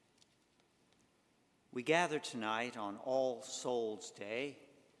We gather tonight on All Souls' Day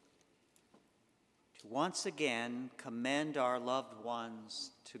to once again commend our loved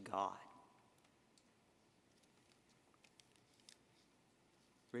ones to God.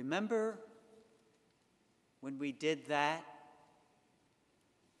 Remember when we did that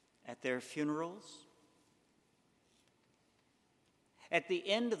at their funerals? At the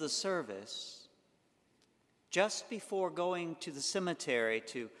end of the service, just before going to the cemetery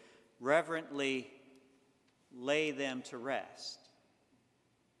to reverently lay them to rest,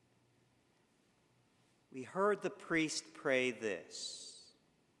 we heard the priest pray this: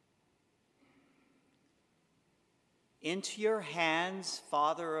 "Into your hands,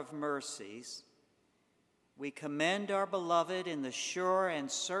 Father of mercies, we commend our beloved in the sure and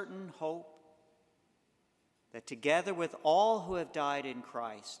certain hope that together with all who have died in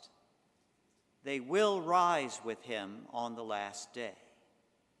Christ, they will rise with him on the last day."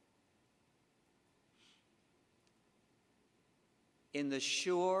 In the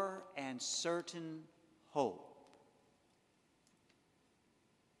sure and certain hope.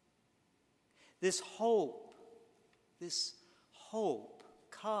 This hope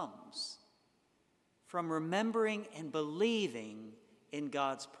comes from remembering and believing in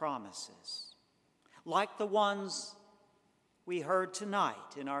God's promises, like the ones we heard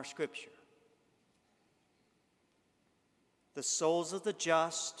tonight in our scripture. The souls of the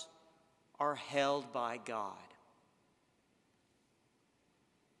just are held by God.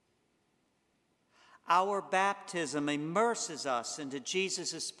 Our baptism immerses us into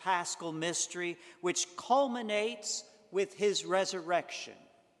Jesus' paschal mystery, which culminates with his resurrection.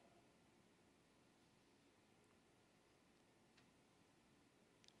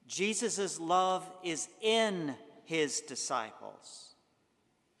 Jesus' love is in his disciples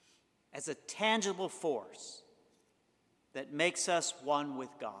as a tangible force that makes us one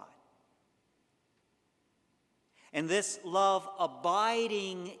with God. And this love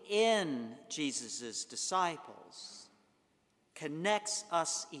abiding in Jesus' disciples connects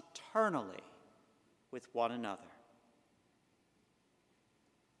us eternally with one another.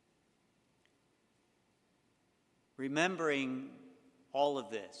 Remembering all of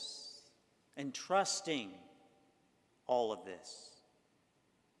this and trusting all of this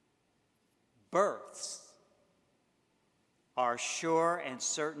births our sure and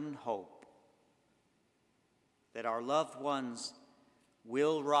certain hope that our loved ones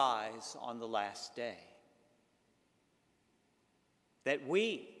will rise on the last day. That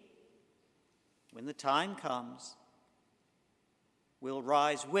we, when the time comes, will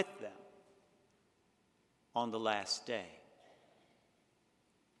rise with them on the last day.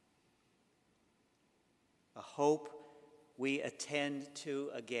 A hope we attend to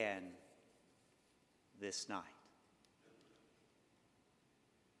again this night.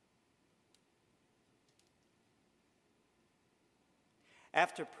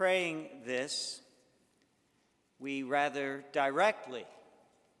 After praying this, we rather directly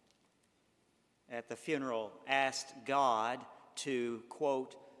at the funeral asked God to,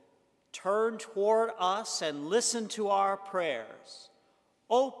 quote, "turn toward us and listen to our prayers.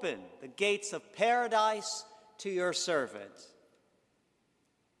 Open the gates of paradise to your servant."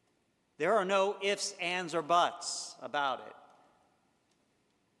 There are no ifs, ands, or buts about it.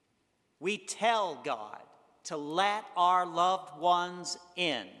 We tell God to let our loved ones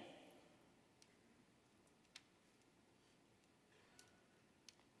in.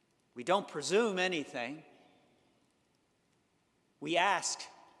 We don't presume anything. We ask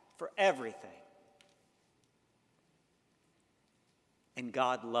for everything. And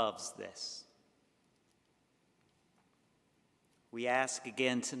God loves this. We ask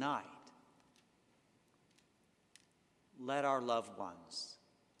again tonight, let our loved ones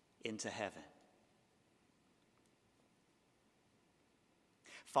into heaven.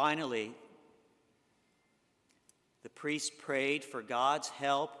 Finally, the priest prayed for God's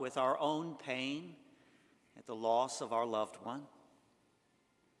help with our own pain at the loss of our loved one.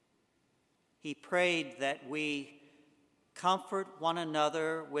 He prayed that we comfort one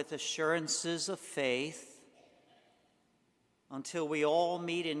another with assurances of faith until we all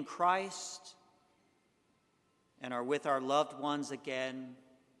meet in Christ and are with our loved ones again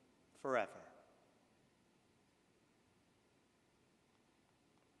forever.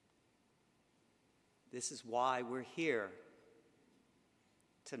 This is why we're here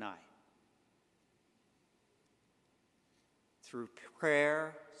tonight. Through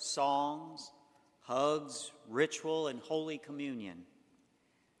prayer, songs, hugs, ritual, and Holy Communion,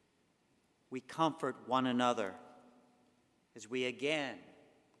 we comfort one another as we again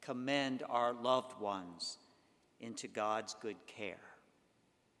commend our loved ones into God's good care.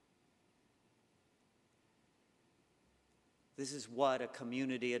 This is what a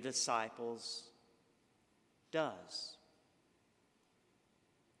community of disciples does.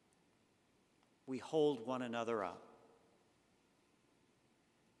 We hold one another up.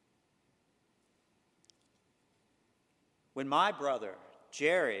 When my brother,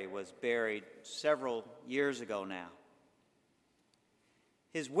 Jerry, was buried several years ago now,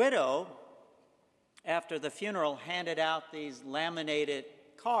 his widow, after the funeral, handed out these laminated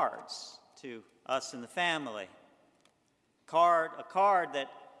cards to us in the family. A card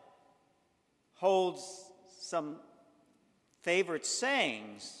that holds some favorite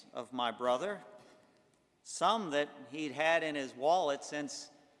sayings of my brother, some that he'd had in his wallet since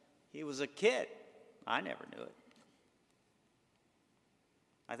he was a kid. I never knew it.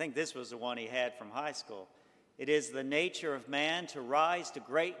 I think this was the one he had from high school. It is the nature of man to rise to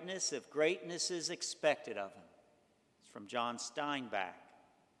greatness if greatness is expected of him. It's from John Steinbeck,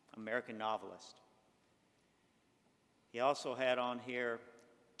 American novelist. He also had on here,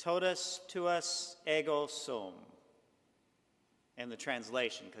 totus tuus ego sum, and the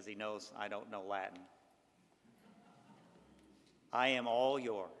translation, because he knows I don't know Latin. I am all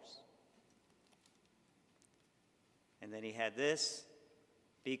yours. And then he had this,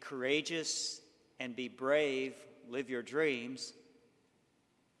 be courageous and be brave, live your dreams.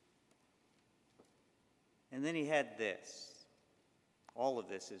 And then he had this. All of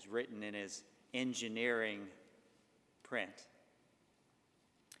this is written in his engineering print.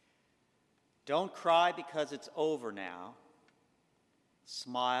 Don't cry because it's over now.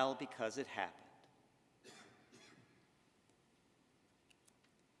 Smile because it happened.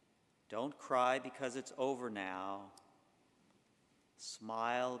 Don't cry because it's over now.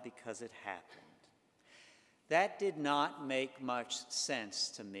 Smile because it happened. That did not make much sense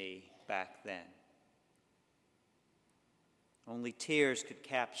to me back then. Only tears could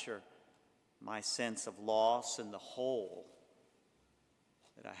capture my sense of loss and the hole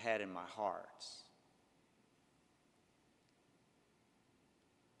that I had in my heart.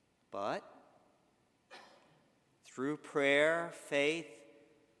 But through prayer, faith,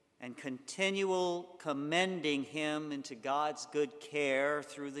 and continual commending him into God's good care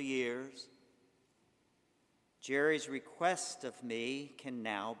through the years, Jerry's request of me can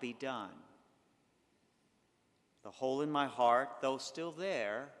now be done. The hole in my heart, though still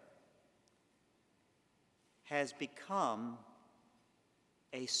there, has become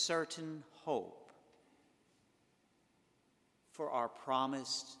a certain hope for our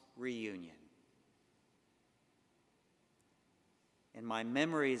promised reunion. And my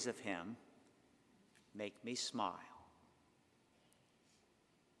memories of him make me smile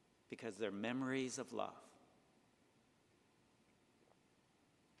because they're memories of love.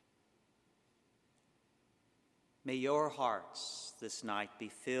 May your hearts this night be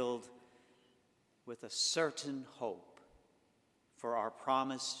filled with a certain hope for our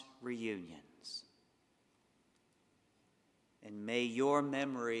promised reunions. And may your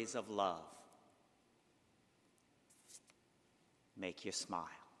memories of love make you smile.